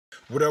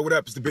What up, what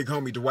up? It's the big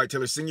homie, Dwight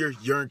Taylor Sr.,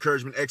 your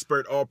encouragement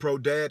expert, all-pro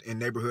dad, and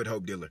neighborhood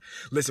hope dealer.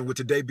 Listen, with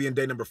today being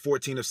day number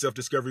 14 of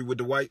self-discovery with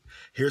Dwight,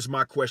 here's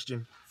my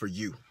question for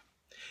you.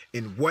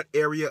 In what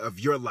area of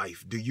your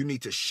life do you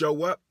need to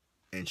show up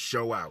and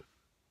show out?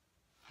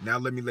 Now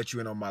let me let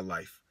you in on my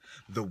life.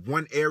 The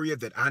one area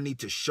that I need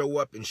to show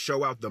up and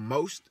show out the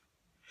most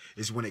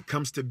is when it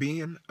comes to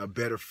being a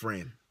better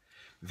friend.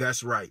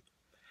 That's right.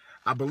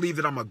 I believe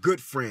that I'm a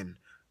good friend,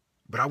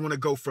 but I want to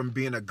go from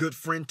being a good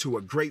friend to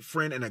a great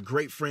friend and a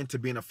great friend to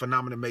being a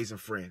phenomenal, amazing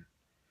friend.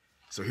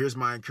 So here's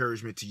my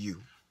encouragement to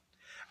you.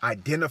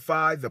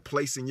 Identify the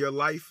place in your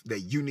life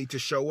that you need to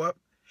show up.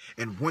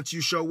 And once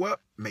you show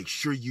up, make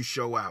sure you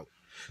show out.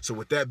 So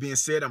with that being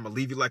said, I'm going to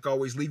leave you like I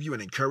always leave you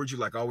and encourage you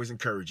like I always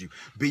encourage you.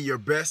 Be your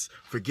best,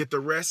 forget the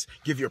rest,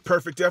 give your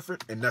perfect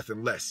effort and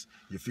nothing less.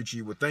 Your future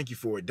you will thank you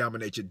for it.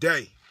 Dominate your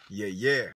day. Yeah, yeah.